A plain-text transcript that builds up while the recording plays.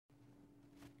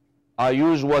I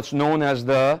use what's known as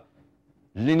the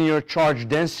linear charge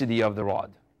density of the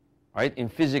rod. Right? In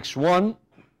physics 1,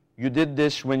 you did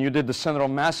this when you did the center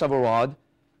of mass of a rod.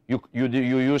 You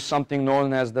use something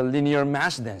known as the linear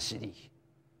mass density.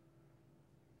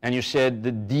 And you said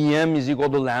the dm is equal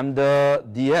to lambda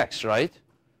dx, right?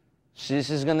 So this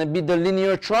is going to be the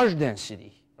linear charge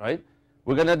density, right?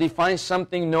 We're going to define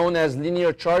something known as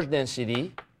linear charge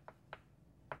density.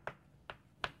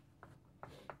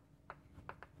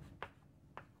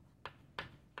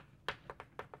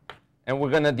 And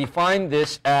we're going to define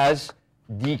this as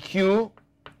dq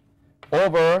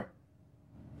over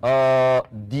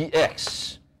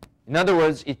dx. In other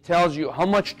words, it tells you how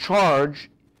much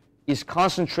charge is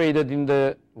concentrated in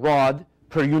the rod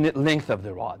per unit length of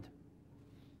the rod.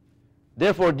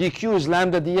 Therefore, dq is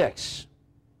lambda dx.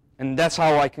 And that's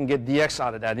how I can get dx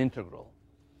out of that integral.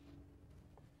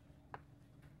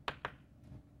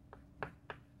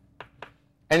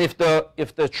 And if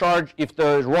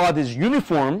the rod is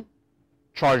uniform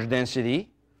charge density,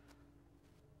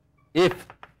 if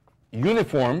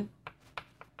uniform,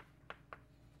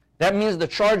 that means the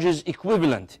charge is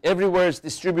equivalent. Everywhere is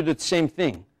distributed same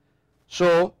thing.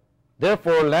 So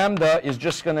therefore, lambda is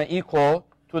just going to equal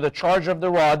to the charge of the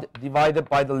rod divided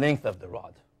by the length of the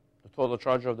rod. The total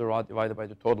charge of the rod divided by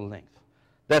the total length.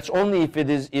 That's only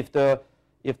if the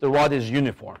rod is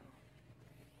uniform.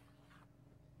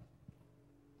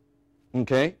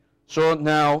 Okay? So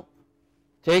now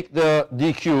take the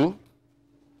dq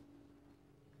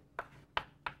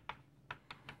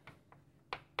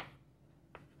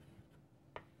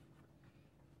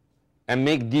and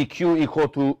make dq equal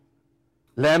to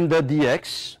lambda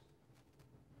dx.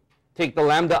 Take the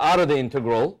lambda out of the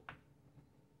integral.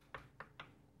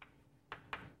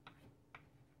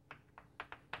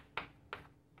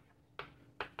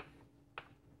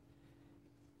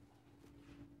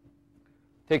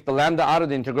 Take the lambda out of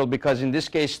the integral because in this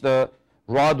case the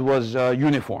rod was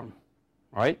uniform,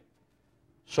 right?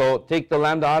 So take the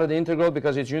lambda out of the integral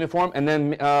because it's uniform, and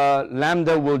then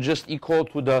lambda will just equal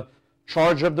to the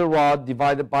charge of the rod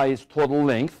divided by its total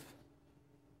length.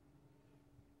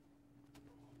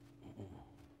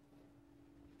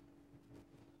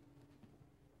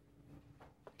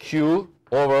 Q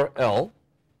over L,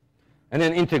 and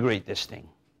then integrate this thing.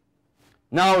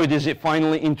 Now it is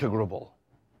finally integrable.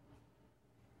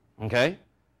 Okay?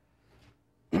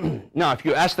 Now, if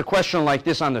you ask the question like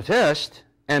this on the test,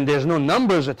 and there's no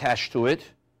numbers attached to it,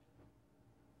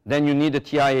 then you need a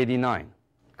TI-89,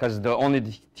 because only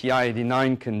the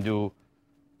TI-89 can do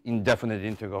indefinite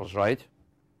integrals, right?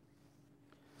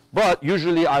 But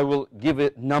usually I will give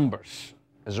it numbers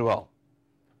as well.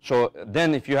 So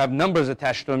then if you have numbers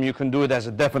attached to them, you can do it as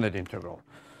a definite integral.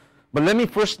 But let me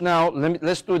first now,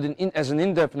 let's do it as an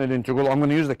indefinite integral. I'm going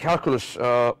to use the calculus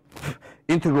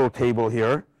integral table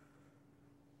here.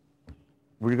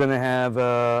 We're going to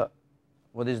have,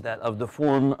 what is that, of the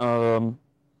form,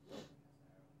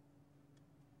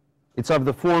 it's of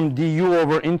the form du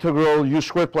over integral u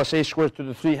squared plus a squared to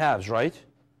the 3/2, right?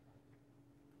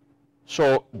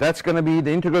 So that's going to be,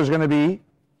 the integral is going to be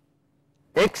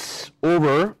x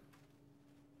over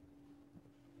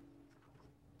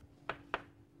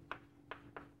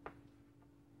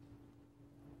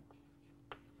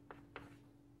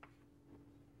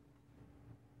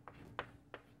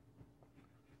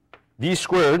d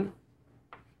squared,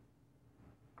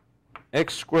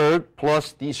 x squared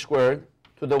plus d squared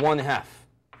to the 1/2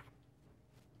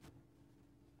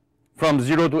 from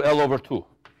 0 to L over 2.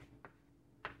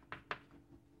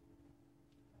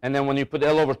 And then when you put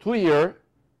L over 2 here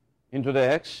into the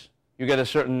x, you get a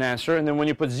certain answer. And then when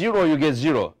you put 0, you get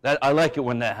 0. I like it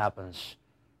when that happens,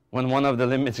 when one of the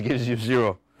limits gives you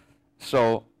 0.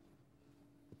 So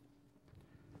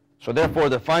therefore,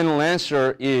 the final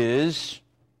answer is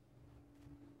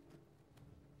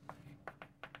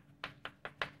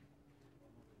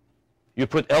you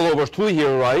put L over 2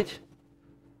 here, right?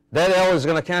 That L is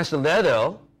going to cancel that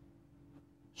L.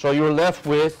 So you're left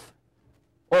with,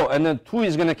 oh, and then 2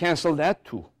 is going to cancel that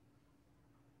 2.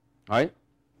 Right?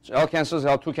 So L cancels,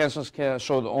 L2 cancels, K.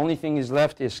 So the only thing is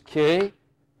left is K,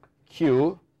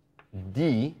 Q,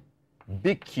 D,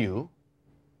 big Q,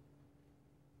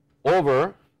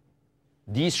 over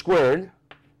D squared,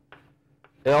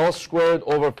 L squared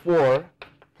over 4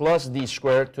 plus D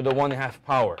squared to the 1/2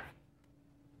 power.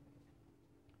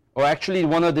 Or actually,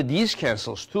 one of the D's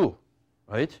cancels too,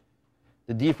 right?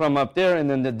 The D from up there and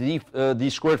then the D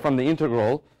squared from the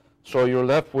integral. So you're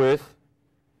left with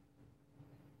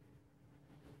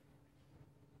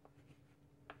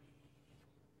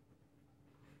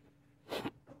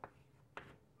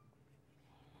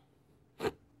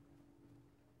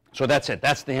So that's it.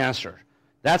 That's the answer.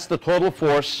 That's the total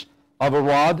force of a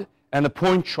rod and a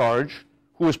point charge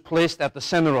who is placed at the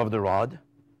center of the rod,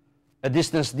 a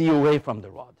distance d away from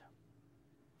the rod.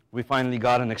 We finally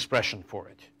got an expression for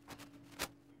it.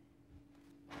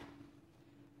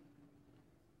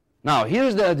 Now,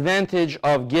 here's the advantage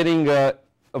of getting a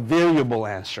variable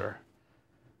answer.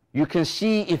 You can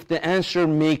see if the answer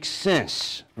makes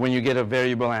sense when you get a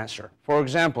variable answer. For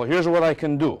example, here's what I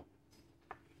can do.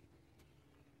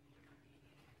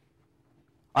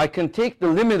 I can take the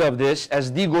limit of this as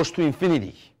d goes to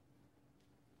infinity.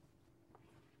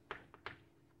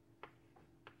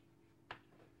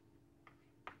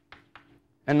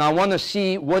 And I want to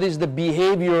see what is the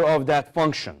behavior of that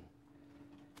function.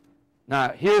 Now,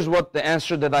 here's what the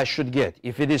answer that I should get.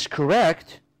 If it is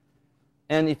correct,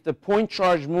 and if the point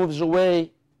charge moves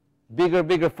away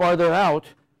bigger, farther out,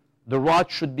 the rod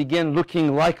should begin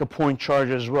looking like a point charge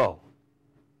as well.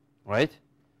 Right?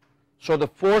 So the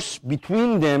force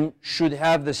between them should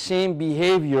have the same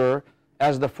behavior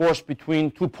as the force between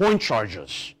two point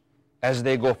charges as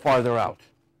they go farther out.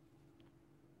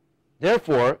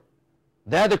 Therefore,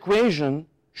 that equation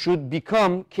should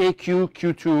become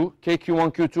kq1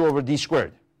 q2 over d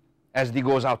squared as d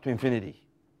goes out to infinity.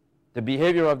 The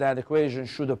behavior of that equation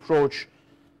should approach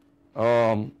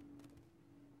kq1.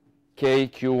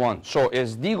 So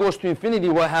as d goes to infinity,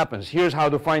 what happens? Here's how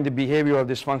to find the behavior of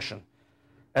this function.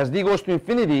 As d goes to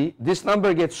infinity, this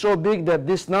number gets so big that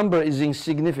this number is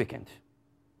insignificant.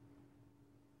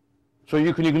 So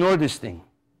you can ignore this thing.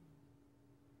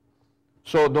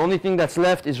 So the only thing that's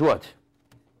left is what?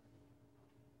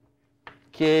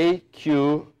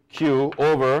 kq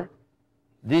over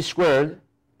d squared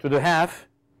to the half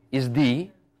is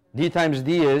d. d times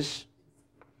d is,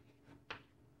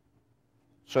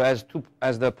 so as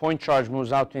the point charge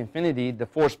moves out to infinity, the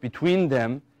force between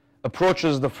them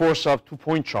approaches the force of two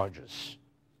point charges.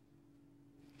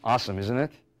 Awesome, isn't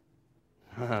it?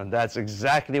 That's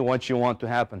exactly what you want to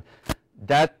happen.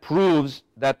 That proves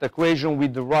that the equation we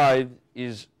derived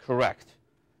is correct,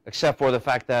 except for the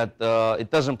fact that it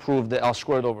doesn't prove the L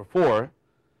squared over 4,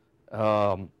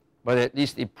 but at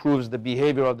least it proves the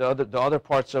behavior of the other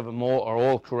parts of a mole are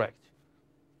all correct.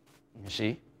 You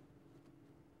see?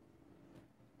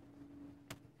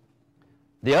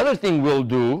 The other thing we'll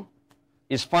do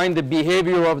is find the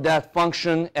behavior of that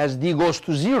function as d goes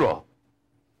to 0.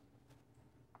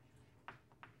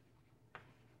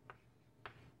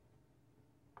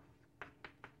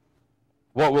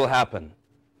 What will happen?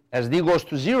 As d goes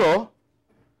to 0,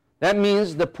 that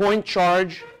means the point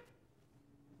charge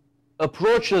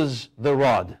approaches the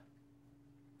rod.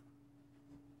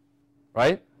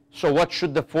 Right? So what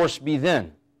should the force be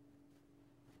then?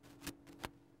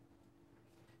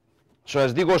 So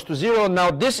as d goes to 0,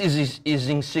 now this is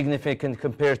insignificant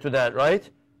compared to that, right?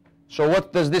 So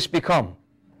what does this become?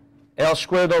 L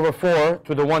squared over 4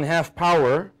 to the 1/2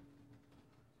 power.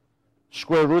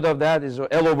 Square root of that is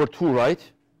L over 2,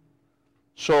 right?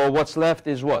 So what's left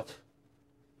is what?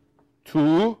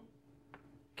 2kq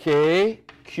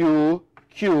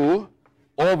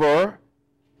over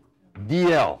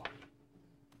dl.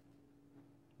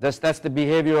 That's the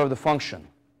behavior of the function.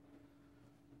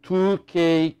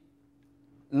 2k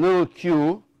little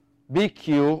q, big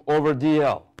Q over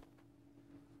dl.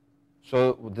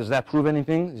 So does that prove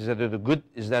anything? Is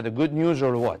that a good news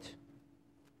or what?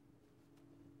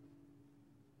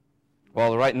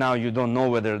 Well, right now you don't know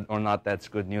whether or not that's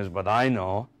good news, but I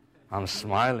know. I'm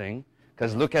smiling.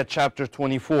 Because look at chapter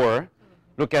 24.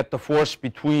 Look at the force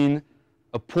between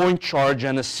a point charge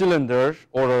and a cylinder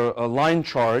or a line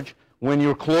charge when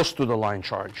you're close to the line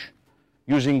charge.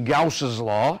 Using Gauss's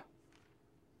law.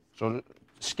 So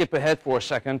skip ahead for a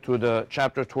second to the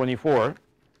chapter 24.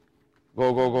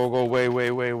 Go,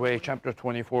 way. Chapter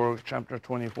 24,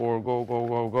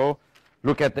 go.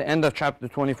 Look at the end of chapter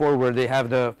 24 where they have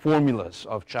the formulas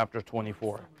of chapter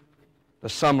 24, the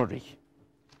summary.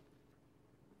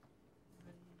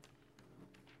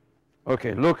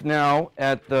 Okay, look now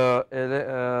at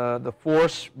the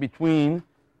force between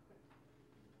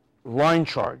line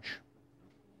charge.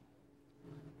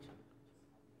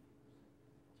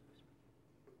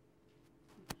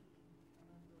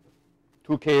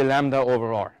 K lambda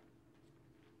over r.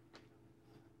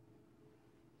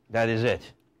 That is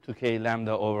it. 2k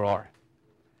lambda over r.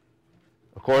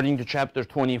 According to chapter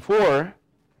 24,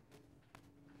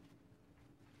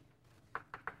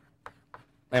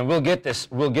 and we'll get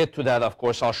to that, of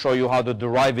course. I'll show you how to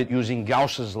derive it using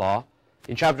Gauss's law.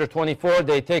 In chapter 24,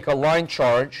 they take a line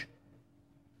charge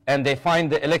and they find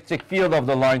the electric field of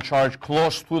the line charge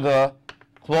close to the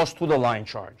line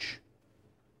charge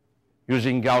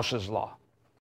using Gauss's law.